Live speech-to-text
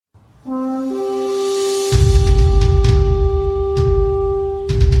Welcome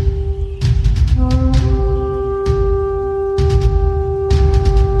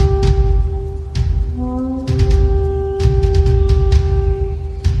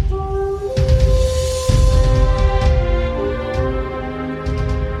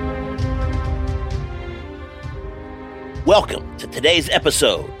to today's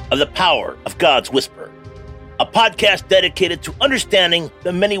episode of The Power of God's Whisper, a podcast dedicated to understanding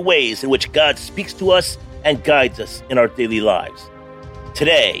the many ways in which God speaks to us and guides us in our daily lives.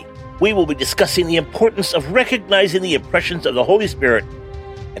 Today, we will be discussing the importance of recognizing the impressions of the Holy Spirit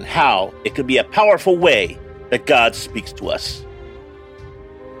and how it can be a powerful way that God speaks to us.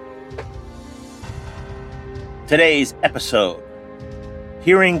 Today's episode,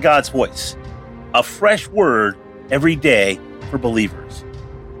 Hearing God's Voice, a fresh word every day for believers.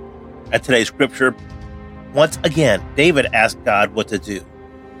 At today's scripture, once again, David asked God what to do.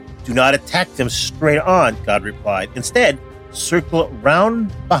 Do not attack them straight on, God replied. Instead, circle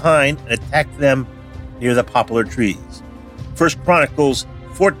around behind and attack them near the poplar trees. 1 Chronicles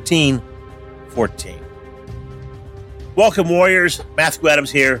 14:14. Welcome, warriors. Matthew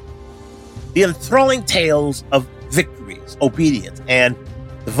Adams here. The enthralling tales of victories, obedience, and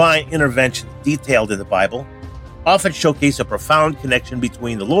divine intervention detailed in the Bible often showcase a profound connection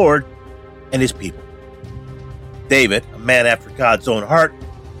between the Lord and his people. David, a man after God's own heart,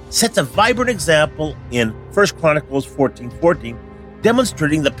 sets a vibrant example in 1 Chronicles 14:14,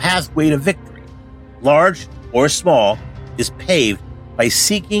 demonstrating the pathway to victory, large or small, is paved by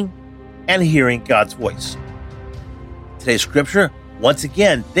seeking and hearing God's voice. Today's scripture, once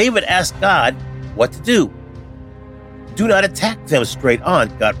again, David asked God what to do. Do not attack them straight on,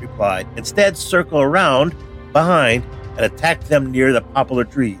 God replied. Instead, circle around behind and attack them near the poplar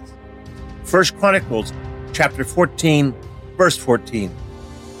trees. 1 Chronicles chapter 14, verse 14.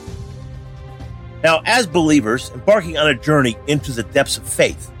 Now, as believers embarking on a journey into the depths of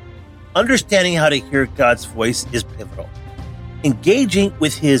faith, understanding how to hear God's voice is pivotal. Engaging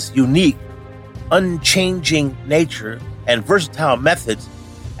with his unique, unchanging nature and versatile methods,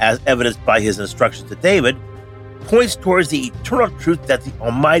 as evidenced by his instructions to David, points towards the eternal truth that the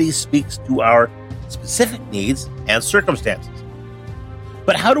Almighty speaks to our specific needs and circumstances.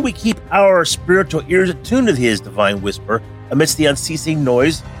 But how do we keep our spiritual ears attuned to his divine whisper amidst the unceasing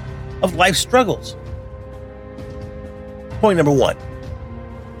noise of life's struggles? Point number 1,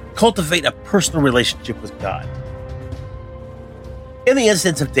 cultivate a personal relationship with God. In the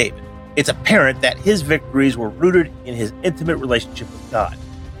instance of David, it's apparent that his victories were rooted in his intimate relationship with God.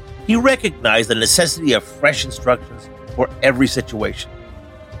 He recognized the necessity of fresh instructions for every situation.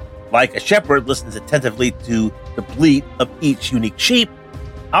 Like a shepherd listens attentively to the bleat of each unique sheep,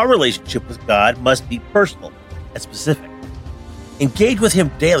 our relationship with God must be personal and specific. Engage with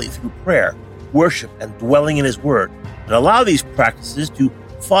him daily through prayer, worship, and dwelling in his word, and allow these practices to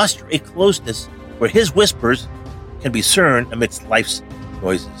foster a closeness where his whispers can be discerned amidst life's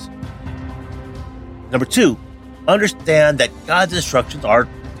noises. Number 2, understand that God's instructions are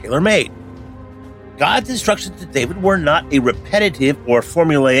tailor-made. God's instructions to David were not a repetitive or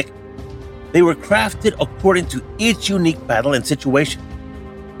formulaic. They were crafted according to each unique battle and situation.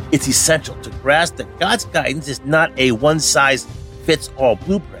 It's essential to grasp that God's guidance is not a one-size-fits-all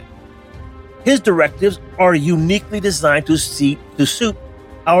blueprint. His directives are uniquely designed to suit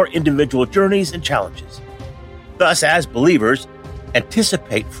our individual journeys and challenges. Thus, as believers,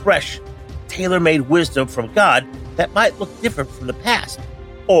 anticipate fresh, tailor-made wisdom from God that might look different from the past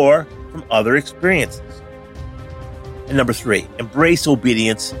or from other experiences. And number 3, embrace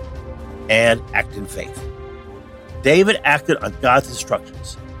obedience and act in faith. David acted on God's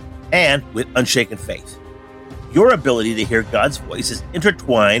instructions and with unshaken faith. Your ability to hear God's voice is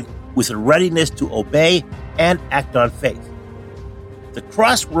intertwined with a readiness to obey and act on faith. The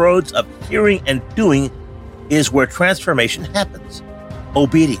crossroads of hearing and doing is where transformation happens.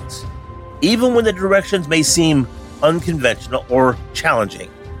 Obedience, even when the directions may seem unconventional or challenging,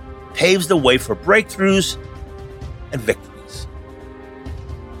 paves the way for breakthroughs and victories.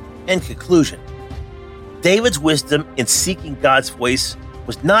 In conclusion, David's wisdom in seeking God's voice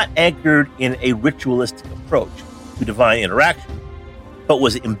was not anchored in a ritualistic approach to divine interaction, but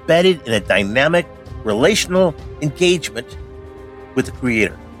was embedded in a dynamic, relational engagement with the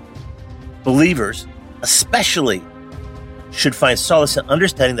Creator. Believers, especially, should find solace in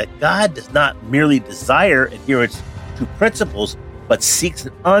understanding that God does not merely desire adherence to principles, but seeks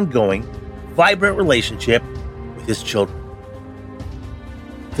an ongoing, vibrant relationship with his children.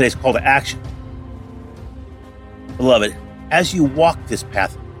 Today's call to action. Beloved, as you walk this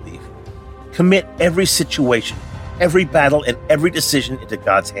path of belief, commit every situation every battle and every decision into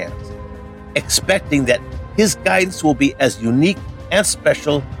God's hands, expecting that His guidance will be as unique and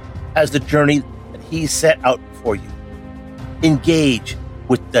special as the journey that He set out for you. Engage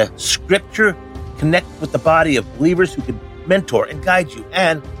with the Scripture, connect with the body of believers who can mentor and guide you,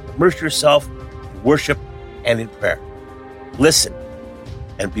 and immerse yourself in worship and in prayer. Listen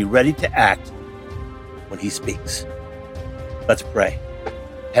and be ready to act when He speaks. Let's pray.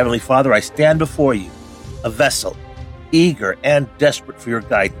 Heavenly Father, I stand before you, a vessel, eager and desperate for your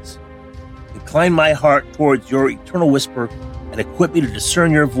guidance. Incline my heart towards your eternal whisper and equip me to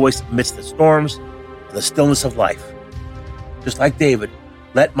discern your voice amidst the storms and the stillness of life. Just like David,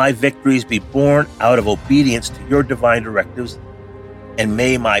 let my victories be born out of obedience to your divine directives, and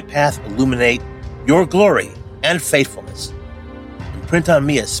may my path illuminate your glory and faithfulness. Imprint on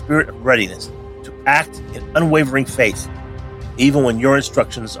me a spirit of readiness to act in unwavering faith, even when your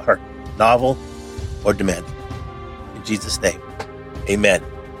instructions are novel or demanding. In Jesus' name, amen.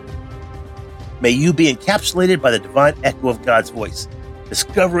 May you be encapsulated by the divine echo of God's voice,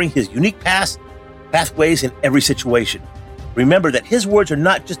 discovering His unique pathways in every situation. Remember that His words are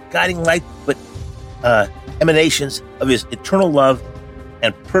not just guiding light, but emanations of His eternal love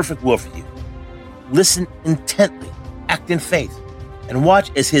and perfect will for you. Listen intently, act in faith, and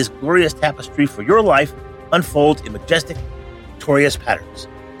watch as His glorious tapestry for your life unfolds in majestic, victorious patterns.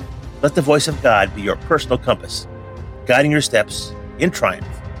 Let the voice of God be your personal compass, guiding your steps in triumph,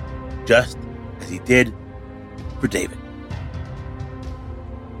 just as He did for David.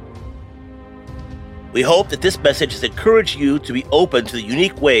 We hope that this message has encouraged you to be open to the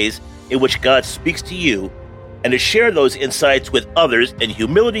unique ways in which God speaks to you and to share those insights with others in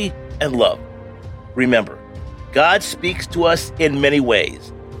humility and love. Remember, God speaks to us in many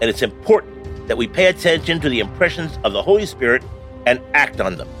ways, and it's important that we pay attention to the impressions of the Holy Spirit and act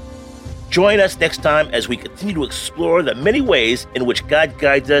on them. Join us next time as we continue to explore the many ways in which God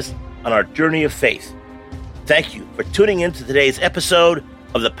guides us on our journey of faith. Thank you for tuning in to today's episode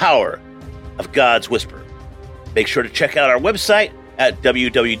of The Power of God's Whisper. Make sure to check out our website at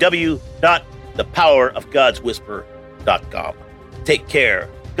www.thepowerofgodswhisper.com. Take care,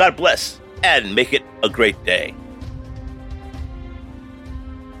 God bless, and make it a great day.